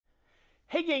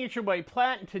Hey gang, it's your buddy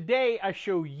Platt, and today I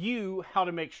show you how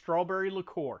to make strawberry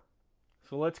liqueur.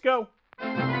 So let's go.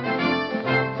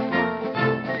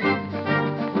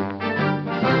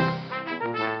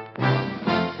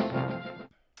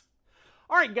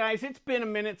 Alright guys, it's been a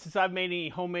minute since I've made any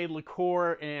homemade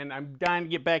liqueur and I'm dying to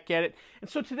get back at it. And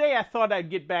so today I thought I'd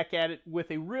get back at it with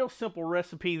a real simple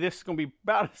recipe. This is going to be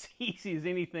about as easy as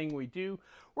anything we do.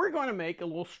 We're going to make a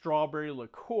little strawberry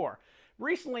liqueur.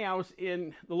 Recently I was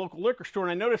in the local liquor store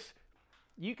and I noticed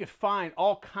you could find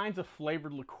all kinds of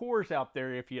flavored liqueurs out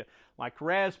there. If you like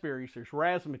raspberries, there's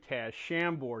razzmatazz,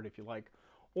 Chambord. If you like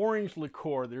orange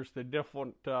liqueur, there's the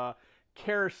different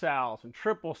carousels and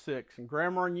triple six and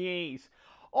Grand Marniers.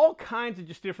 All kinds of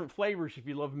just different flavors. If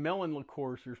you love melon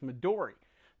liqueurs, there's Midori.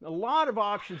 A lot of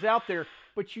options out there,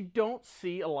 but you don't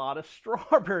see a lot of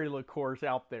strawberry liqueurs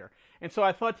out there. And so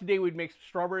I thought today we'd make some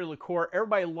strawberry liqueur.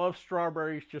 Everybody loves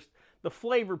strawberries. Just the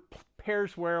flavor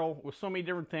pairs well with so many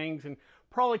different things and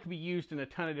probably could be used in a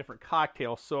ton of different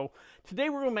cocktails. So today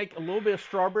we're going to make a little bit of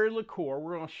strawberry liqueur.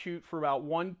 We're going to shoot for about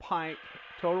 1 pint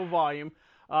total volume.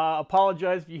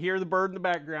 Apologize if you hear the bird in the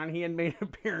background. He hadn't made an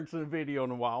appearance in a video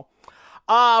in a while.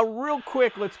 Real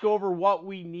quick, let's go over what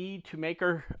we need to make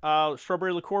our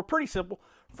strawberry liqueur. Pretty simple.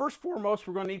 First and foremost,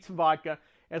 we're going to need some vodka.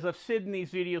 As I've said in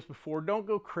these videos before, don't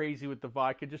go crazy with the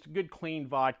vodka. Just a good clean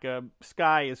vodka.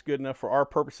 Sky is good enough for our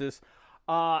purposes.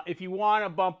 If you want to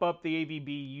bump up the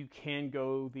ABV, you can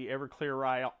go the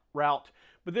Everclear route.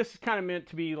 But this is kind of meant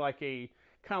to be like a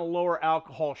kind of lower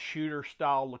alcohol shooter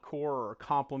style liqueur or a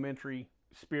complimentary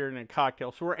spirit in a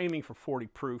cocktail. So we're aiming for 40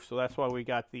 proof. So that's why we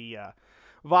got the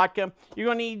vodka. You're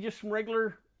going to need just some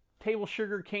regular table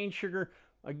sugar, cane sugar.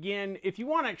 Again, if you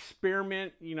want to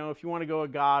experiment, you know, if you want to go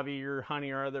agave or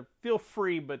honey or other, feel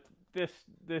free, but this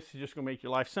is just going to make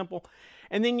your life simple.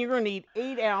 And then you're going to need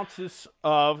 8 ounces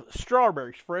of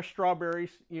strawberries, fresh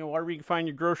strawberries, you know, whatever you can find in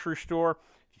your grocery store.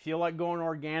 If you feel like going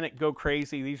organic, go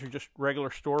crazy. These are just regular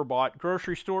store-bought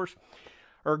grocery stores,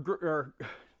 or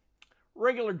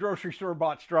regular grocery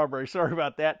store-bought strawberries. Sorry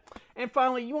about that. And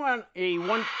finally, you want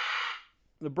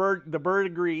the bird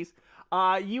agrees.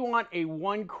 You want a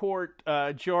 1 quart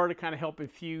jar to kind of help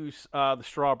infuse the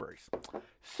strawberries.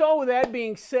 So with that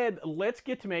being said, let's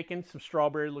get to making some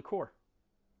strawberry liqueur.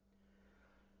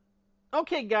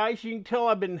 Okay guys, you can tell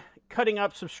I've been cutting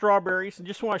up some strawberries and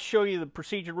just want to show you the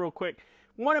procedure real quick.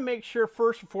 You want to make sure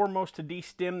first and foremost to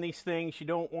de-stem these things. You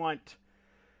don't want,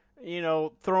 you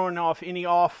know, throwing off any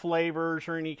off flavors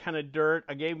or any kind of dirt.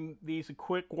 I gave these a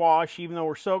quick wash. Even though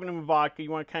we're soaking them in vodka,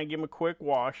 you want to kind of give them a quick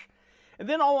wash. And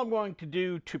then all I'm going to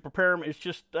do to prepare them is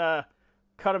just cut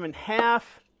them in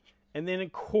half and then in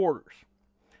quarters.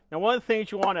 Now, one of the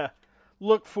things you want to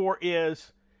look for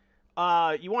is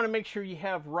you want to make sure you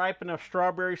have ripe enough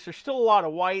strawberries. There's still a lot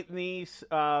of white in these.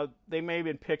 They may have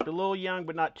been picked a little young,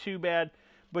 but not too bad.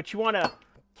 But you want to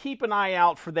keep an eye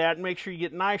out for that and make sure you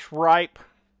get nice ripe,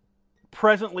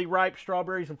 presently ripe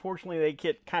strawberries. Unfortunately, they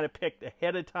get kind of picked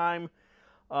ahead of time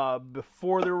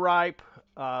before they're ripe,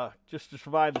 just to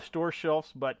survive the store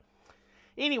shelves. But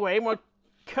anyway, I'm going to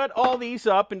cut all these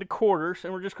up into quarters,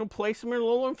 and we're just going to place them in a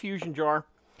little infusion jar.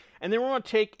 And then we're going to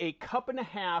take a 1.5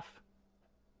 cups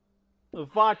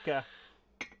of vodka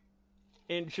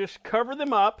and just cover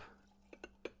them up.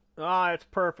 That's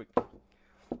perfect.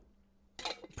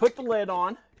 Put the lid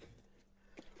on.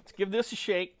 Let's give this a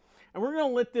shake. And we're going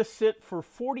to let this sit for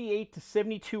 48 to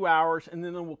 72 hours, and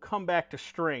then we'll come back to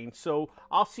strain. So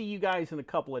I'll see you guys in a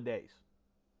couple of days.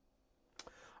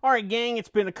 All right, gang, it's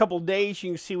been a couple of days. You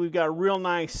can see we've got a real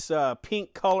nice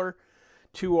pink color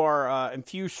to our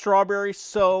infused strawberries.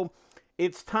 So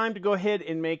it's time to go ahead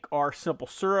and make our simple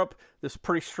syrup. This is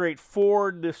pretty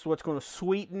straightforward. This is what's going to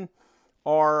sweeten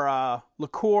our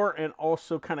liqueur and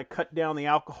also kind of cut down the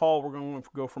alcohol. We're going to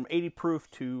go from 80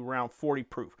 proof to around 40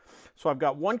 proof. So I've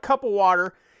got 1 cup of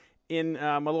water in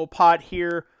my little pot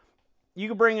here. You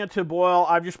can bring it to a boil.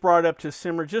 I've just brought it up to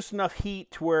simmer, just enough heat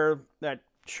to where that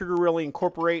sugar really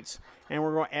incorporates. And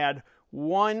we're going to add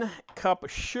 1 cup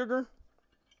of sugar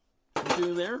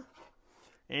to there.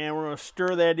 And we're going to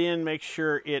stir that in, make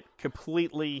sure it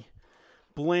completely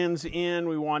blends in.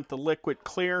 We want the liquid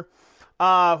clear.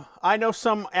 I know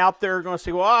some out there are going to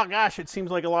say, well, oh gosh, it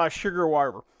seems like a lot of sugar or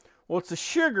whatever. Well, it's the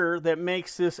sugar that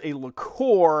makes this a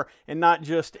liqueur and not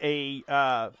just a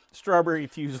strawberry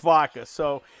infused vodka.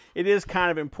 So it is kind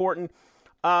of important.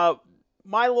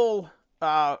 My little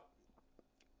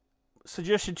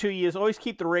suggestion to you is always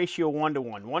keep the ratio 1 to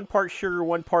 1. 1 part sugar,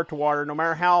 1 part to water. No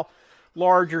matter how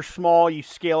large or small you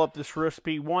scale up this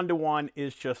recipe, 1 to 1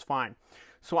 is just fine.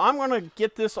 So I'm going to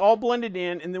get this all blended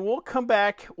in, and then we'll come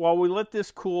back while we let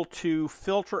this cool to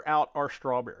filter out our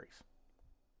strawberries.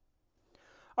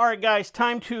 All right, guys,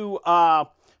 time to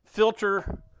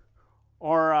filter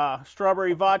our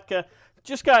strawberry vodka.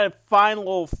 Just got a fine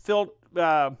little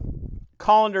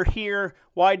colander here,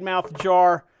 wide mouth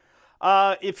jar.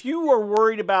 If you were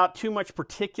worried about too much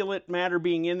particulate matter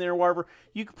being in there or whatever,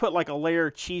 you could put like a layer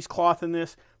of cheesecloth in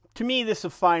this. To me, this is a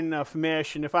fine enough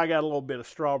mesh, and if I got a little bit of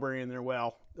strawberry in there,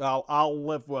 well, I'll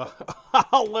live with,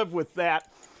 I'll live with that.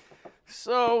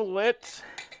 So let's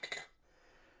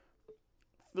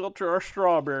filter our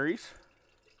strawberries.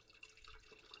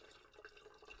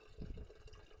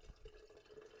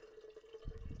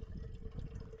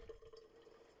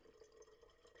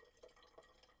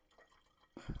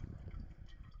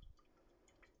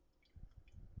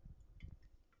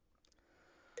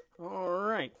 All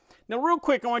right. Now, real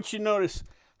quick, I want you to notice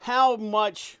how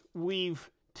much we've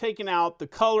taken out the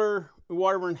color,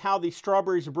 whatever, and how these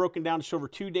strawberries are broken down just over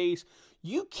 2 days.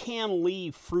 You can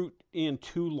leave fruit in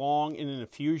too long in an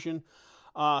infusion.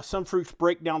 Some fruits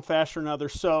break down faster than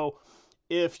others. So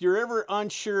if you're ever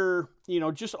unsure, you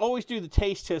know, just always do the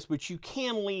taste test, but you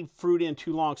can leave fruit in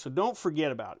too long. So don't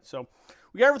forget about it. So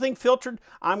we got everything filtered.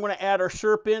 I'm going to add our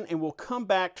syrup in, and we'll come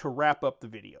back to wrap up the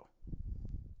video.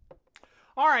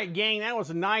 All right, gang, that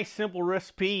was a nice, simple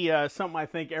recipe, something I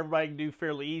think everybody can do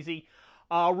fairly easy.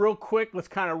 Real quick, let's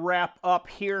kind of wrap up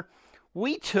here.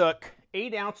 We took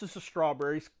 8 ounces of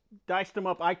strawberries, diced them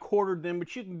up. I quartered them,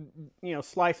 but you can, you know,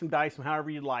 slice them, dice them, however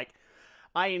you'd like.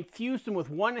 I infused them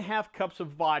with 1.5 cups of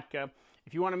vodka.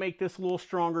 If you want to make this a little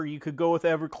stronger, you could go with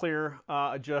Everclear,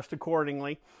 adjust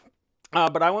accordingly.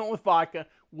 But I went with vodka.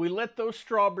 We let those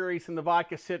strawberries and the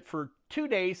vodka sit for 2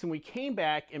 days, and we came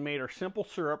back and made our simple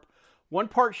syrup. 1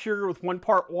 part sugar with 1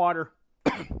 part water,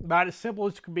 about as simple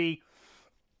as it could be.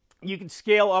 You can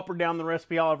scale up or down the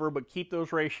recipe, however, but keep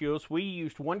those ratios. We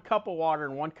used 1 cup of water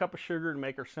and 1 cup of sugar to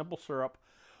make our simple syrup.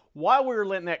 While we were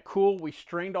letting that cool, we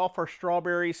strained off our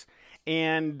strawberries,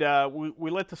 and we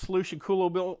let the solution cool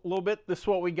a little bit. This is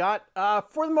what we got.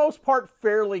 For the most part,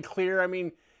 fairly clear. I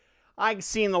mean, I can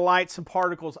see in the light some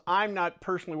particles. I'm not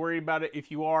personally worried about it.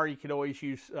 If you are, you could always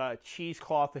use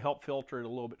cheesecloth to help filter it a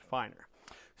little bit finer.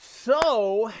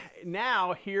 So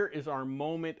now here is our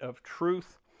moment of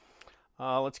truth.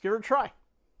 Let's give it a try.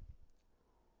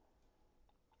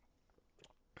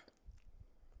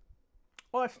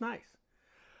 Oh, that's nice.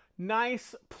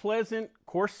 Nice, pleasant, of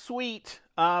course sweet,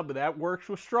 but that works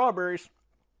with strawberries.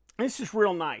 This is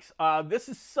real nice. This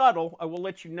is subtle, I will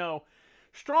let you know.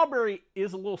 Strawberry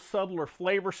is a little subtler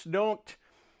flavor, so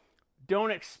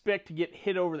don't expect to get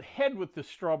hit over the head with the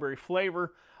strawberry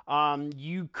flavor.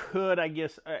 You could, I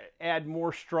guess, add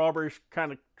more strawberries,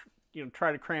 kind of, you know,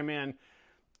 try to cram in,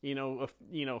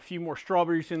 a few more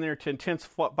strawberries in there to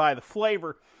intensify the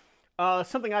flavor.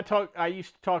 Something I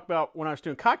used to talk about when I was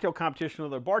doing cocktail competition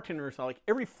with other bartenders. Like,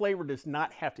 every flavor does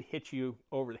not have to hit you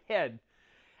over the head,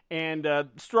 and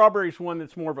strawberry is one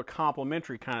that's more of a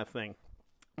complimentary kind of thing.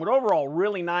 But overall,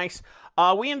 really nice.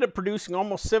 We ended up producing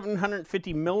almost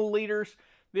 750 milliliters.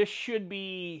 This should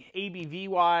be,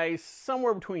 ABV-wise,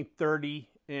 somewhere between 30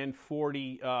 and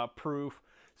 40 proof.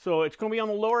 So it's going to be on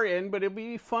the lower end, but it'll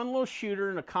be a fun little shooter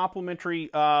and a complimentary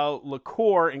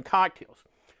liqueur and cocktails.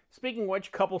 Speaking of which,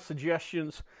 a couple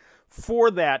suggestions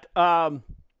for that.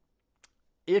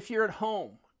 If you're at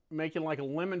home making like a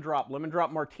lemon drop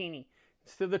martini,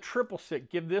 instead of the triple sec,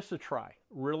 give this a try.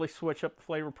 Really switch up the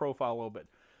flavor profile a little bit.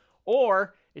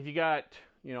 Or if you got,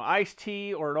 iced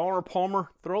tea or an Arnold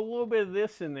Palmer, throw a little bit of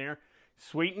this in there.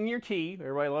 Sweeten your tea.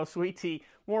 Everybody loves sweet tea.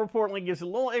 More importantly, it gives a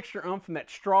little extra oomph from that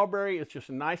strawberry. It's just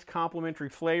a nice complementary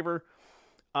flavor.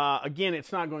 Again,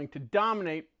 it's not going to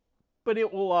dominate, but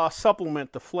it will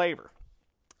supplement the flavor.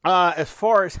 As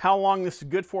far as how long this is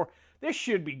good for, this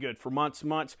should be good for months and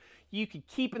months. You can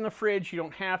keep in the fridge. You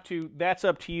don't have to. That's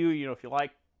up to you. If you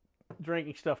like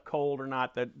drinking stuff cold or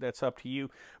not, that's up to you.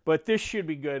 But this should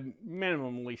be good,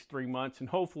 minimum at least 3 months, and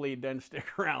hopefully it doesn't stick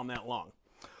around that long.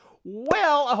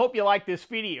 Well, I hope you liked this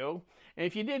video, and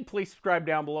if you did, please subscribe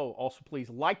down below. Also, please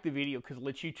like the video because it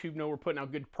lets YouTube know we're putting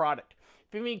out good product.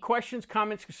 If you have any questions,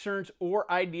 comments, concerns, or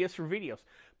ideas for videos,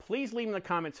 please leave them in the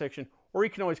comment section, or you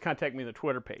can always contact me on the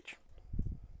Twitter page.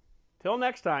 Till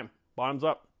next time, bottoms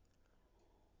up.